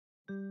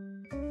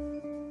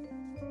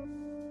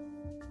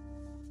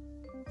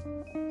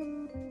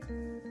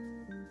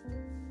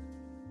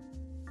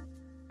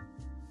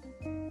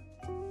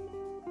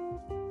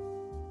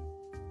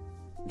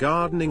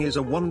Gardening is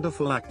a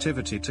wonderful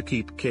activity to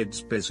keep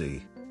kids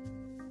busy.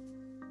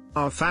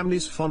 Our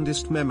family's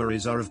fondest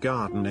memories are of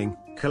gardening,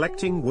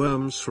 collecting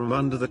worms from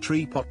under the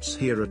tree pots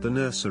here at the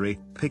nursery,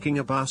 picking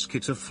a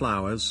basket of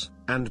flowers,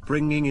 and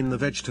bringing in the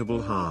vegetable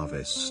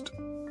harvest.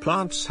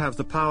 Plants have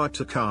the power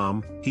to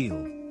calm,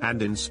 heal,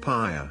 and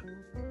inspire.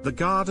 The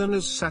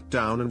gardeners sat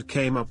down and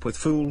came up with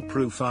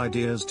foolproof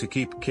ideas to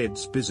keep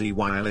kids busy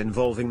while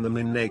involving them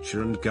in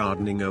nature and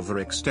gardening over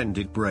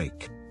extended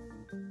break.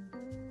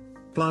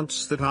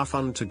 Plants that are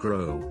fun to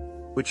grow.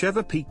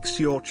 Whichever piques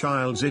your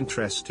child's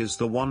interest is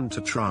the one to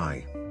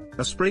try.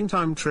 A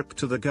springtime trip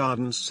to the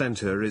garden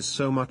center is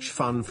so much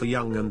fun for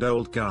young and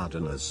old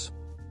gardeners.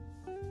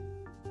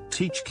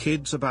 Teach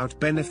kids about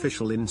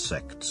beneficial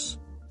insects.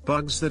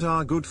 Bugs that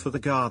are good for the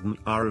garden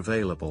are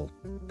available.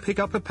 Pick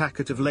up a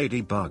packet of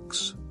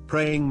ladybugs,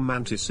 praying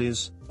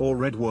mantises, or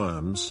red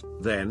worms,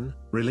 then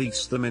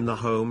release them in the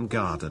home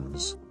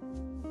gardens.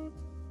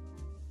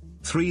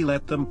 3.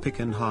 Let them pick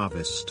and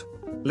harvest.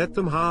 Let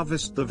them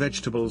harvest the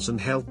vegetables and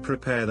help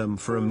prepare them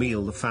for a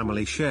meal the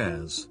family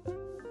shares.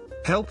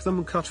 Help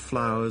them cut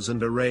flowers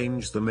and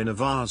arrange them in a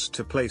vase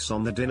to place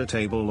on the dinner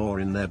table or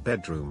in their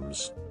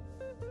bedrooms.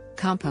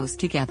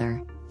 Compost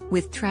together.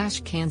 With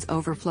trash cans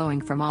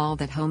overflowing from all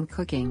that home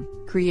cooking,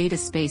 create a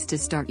space to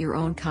start your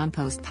own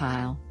compost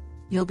pile.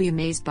 You'll be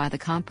amazed by the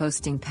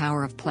composting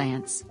power of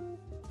plants.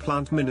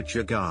 Plant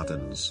miniature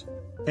gardens.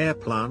 Air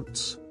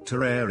plants,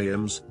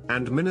 terrariums,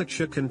 and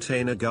miniature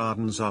container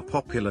gardens are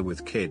popular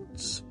with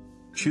kids.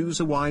 Choose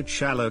a wide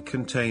shallow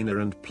container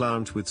and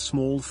plant with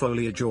small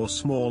foliage or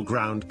small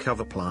ground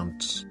cover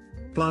plants.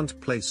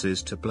 Plant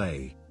places to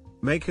play.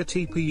 Make a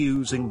teepee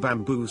using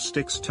bamboo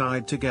sticks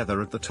tied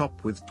together at the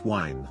top with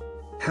twine.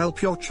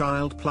 Help your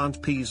child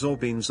plant peas or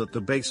beans at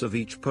the base of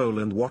each pole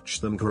and watch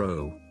them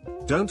grow.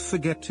 Don't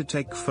forget to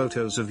take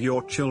photos of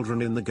your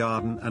children in the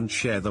garden and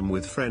share them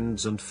with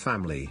friends and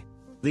family.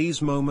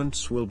 These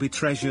moments will be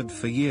treasured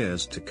for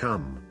years to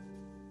come.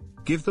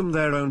 Give them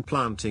their own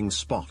planting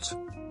spot.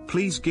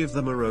 Please give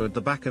them a row at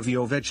the back of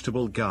your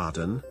vegetable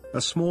garden, a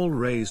small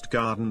raised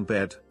garden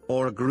bed,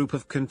 or a group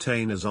of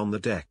containers on the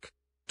deck.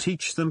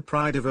 Teach them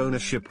pride of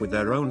ownership with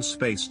their own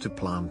space to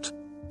plant.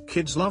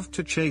 Kids love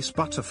to chase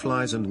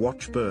butterflies and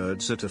watch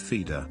birds at a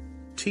feeder.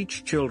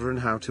 Teach children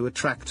how to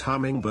attract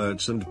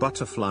hummingbirds and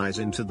butterflies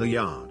into the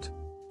yard.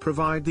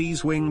 Provide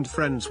these winged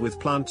friends with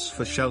plants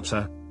for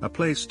shelter, a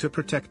place to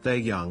protect their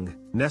young,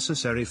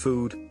 necessary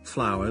food,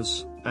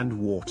 flowers, and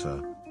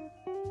water.